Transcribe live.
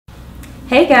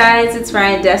Hey guys, it's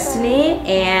Ryan Destiny,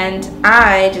 and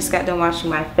I just got done washing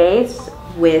my face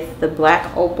with the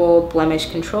Black Opal Blemish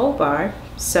Control Bar.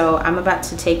 So I'm about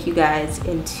to take you guys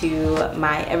into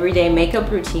my everyday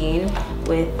makeup routine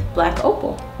with Black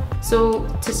Opal. So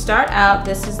to start out,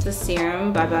 this is the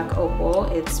serum by Black Opal.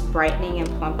 It's Brightening and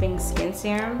Plumping Skin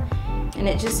Serum, and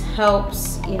it just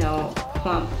helps, you know,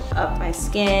 plump up my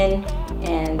skin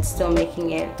and still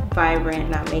making it vibrant,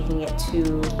 not making it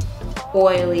too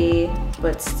oily,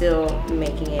 but still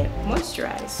making it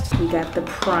moisturized. We got the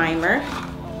primer.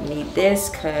 Need this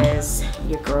because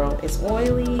your girl is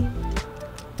oily,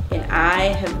 and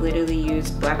I have literally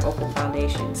used Black Opal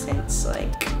foundation since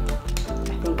like,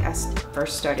 I think I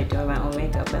first started doing my own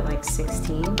makeup at like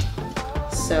 16.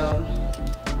 So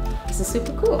this is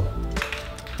super cool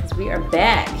because we are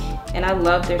back, and I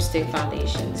love their stick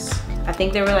foundations. I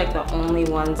think they were like the only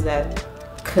ones that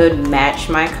could match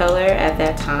my color at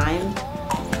that time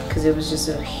because it was just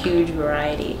a huge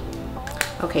variety.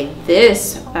 Okay,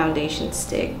 this foundation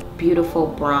stick, beautiful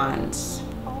bronze.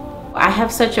 I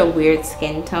have such a weird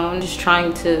skin tone. Just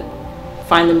trying to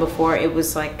find them before, it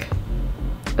was like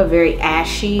a very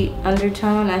ashy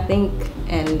undertone, I think,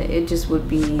 and it just would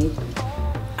be,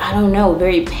 I don't know,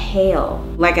 very pale.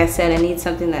 Like I said, I need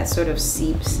something that sort of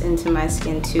seeps into my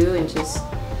skin too, and just,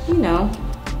 you know,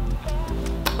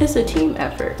 it's a team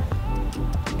effort.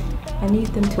 I need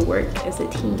them to work as a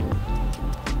team.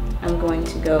 I'm going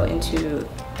to go into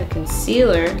a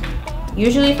concealer.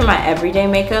 Usually for my everyday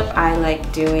makeup, I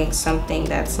like doing something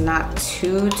that's not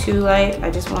too light. I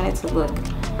just want it to look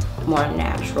more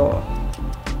natural,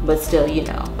 but still, you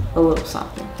know, a little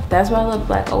something. That's why I love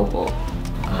Black Opal.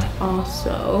 I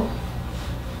also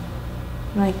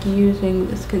like using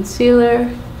this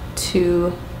concealer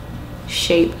to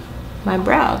shape my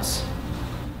brows.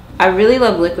 I really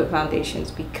love liquid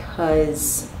foundations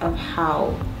because of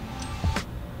how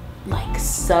like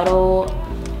subtle,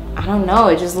 I don't know,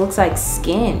 it just looks like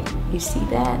skin. You see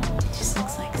that? It just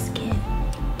looks like skin.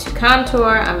 To contour,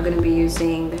 I'm gonna be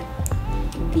using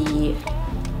the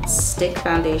stick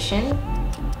foundation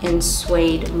in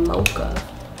Suede Mocha.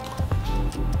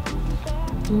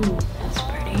 Ooh, that's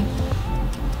pretty.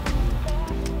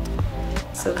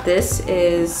 So this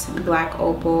is Black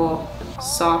Opal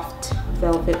Soft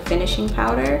Velvet Finishing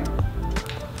Powder,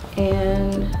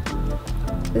 and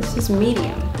this is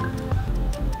medium.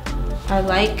 I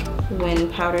like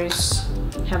when powders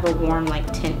have a warm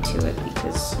like tint to it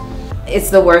because it's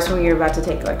the worst when you're about to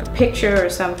take like a picture or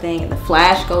something and the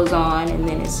flash goes on and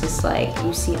then it's just like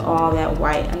you see all that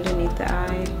white underneath the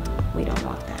eye. We don't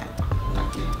want that.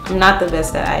 I'm not the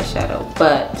best at eyeshadow,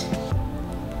 but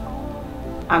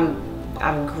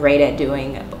I'm great at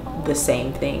doing the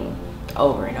same thing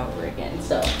over and over again,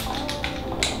 so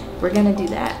we're gonna do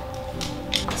that.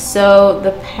 So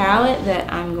the palette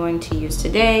that I'm going to use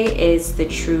today is the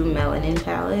True Melanin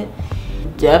palette.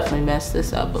 Definitely messed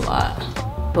this up a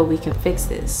lot, but we can fix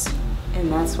this, and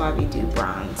that's why we do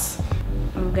bronze.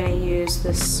 I'm gonna use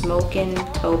the Smokin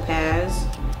Topaz.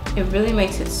 It really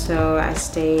makes it so I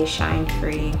stay shine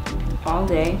free all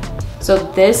day. So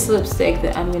this lipstick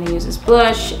that I'm gonna use as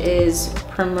blush is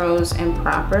Primrose and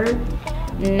Proper.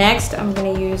 Next, I'm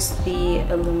gonna use the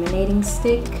illuminating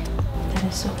stick. That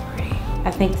is so pretty. I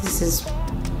think this is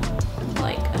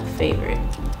like a favorite.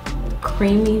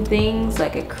 Creamy things,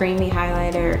 like a creamy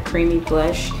highlighter, a creamy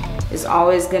blush, is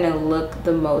always gonna look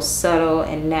the most subtle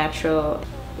and natural.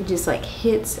 It just like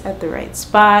hits at the right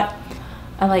spot.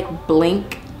 I like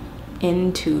blink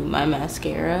into my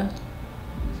mascara.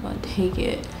 So I take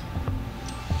it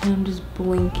and I'm just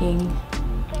blinking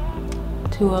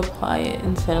to apply it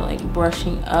instead of like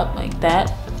brushing up like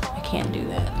that. I can't do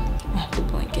that. I have to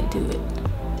blink into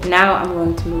it. Now I'm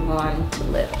going to move on to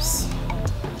lips.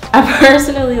 I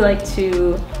personally like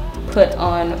to put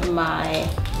on my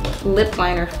lip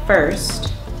liner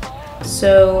first.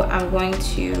 So I'm going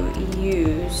to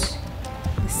use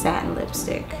the satin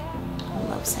lipstick. I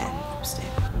love satin lipstick.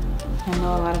 I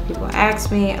know a lot of people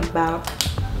ask me about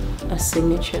a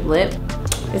signature lip.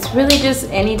 It's really just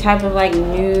any type of like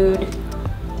nude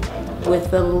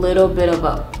with a little bit of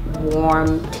a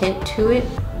warm tint to it,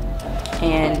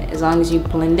 and as long as you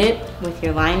blend it with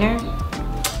your liner,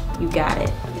 you got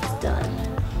it. It's done.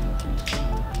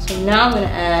 So now I'm gonna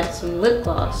add some lip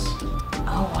gloss.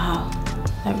 Oh wow,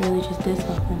 that really just did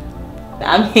something.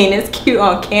 I mean, it's cute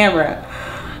on camera,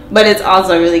 but it's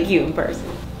also really cute in person.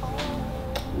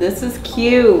 This is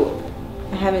cute.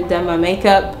 I haven't done my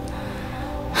makeup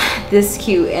this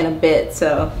cute in a bit,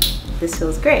 so this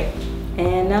feels great.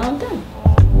 And now I'm done.